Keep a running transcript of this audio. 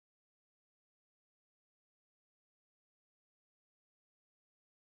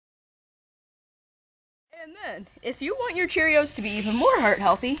And then, if you want your Cheerios to be even more heart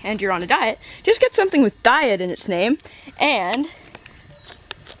healthy and you're on a diet, just get something with diet in its name and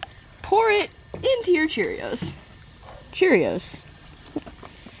pour it into your Cheerios. Cheerios.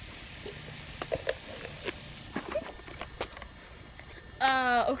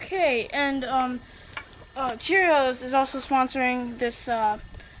 Okay, and Cheerios is also sponsoring this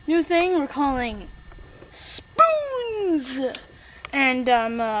new thing we're calling spoons, and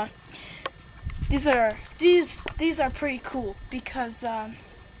these are pretty cool because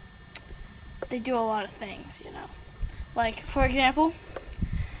they do a lot of things, you know. Like, for example,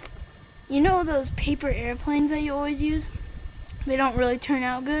 you know those paper airplanes that you always use? They don't really turn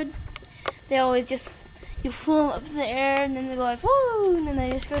out good. They always just, you flew them up in the air and then they go like, woo, and then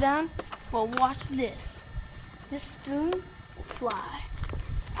they just go down. Well, watch this. This spoon will fly.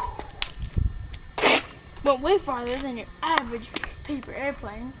 Went way farther than your average paper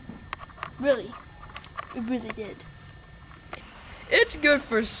airplane. Really. It really did. It's good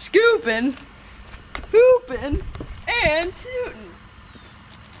for scooping, pooping, and tooting.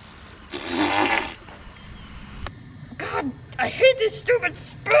 God, I hate these stupid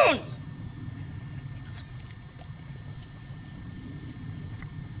spoons!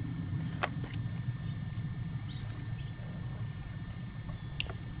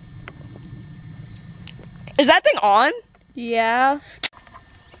 Is that thing on? Yeah.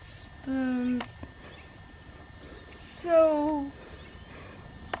 Spoons. So,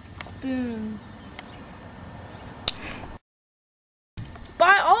 spoon.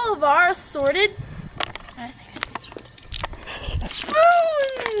 Buy all of our assorted, I think I did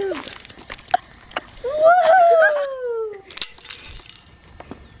spoons! Woo!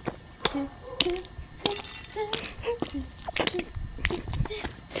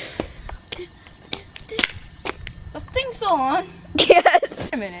 Is the thing still on? Yes.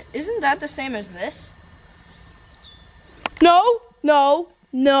 Wait a minute, isn't that the same as this? No, no,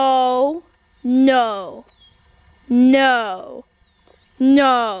 no, no, no,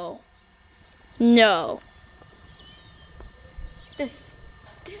 no, no. This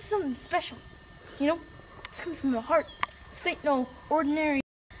is something special, you know? It's coming from the heart. This ain't no ordinary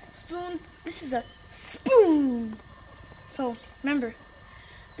spoon. This is a spoon. So remember,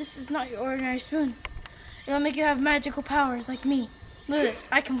 this is not your ordinary spoon. It'll make you have magical powers like me. Look at this.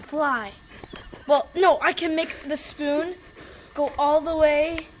 I can fly. Well, no, I can make the spoon go all the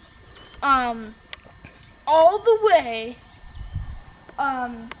way to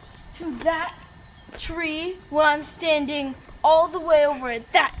that tree where I'm standing all the way over at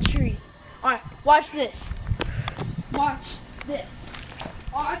that tree. Alright, watch this. Watch this.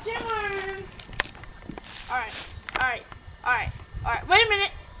 Watch and learn. Alright. Wait a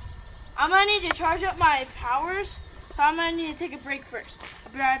minute. I'm gonna need to charge up my powers, so I'm gonna need to take a break first.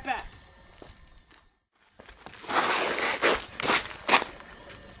 I'll be right back.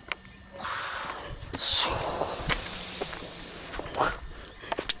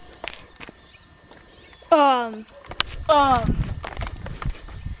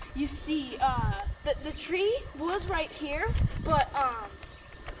 You see, the tree was right here, but,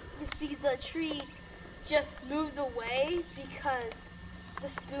 you see the tree just moved away because the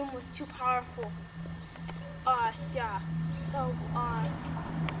spoon was too powerful. Yeah, so,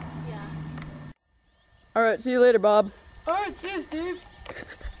 yeah. Alright, see you later, Bob. Alright, see you, Steve.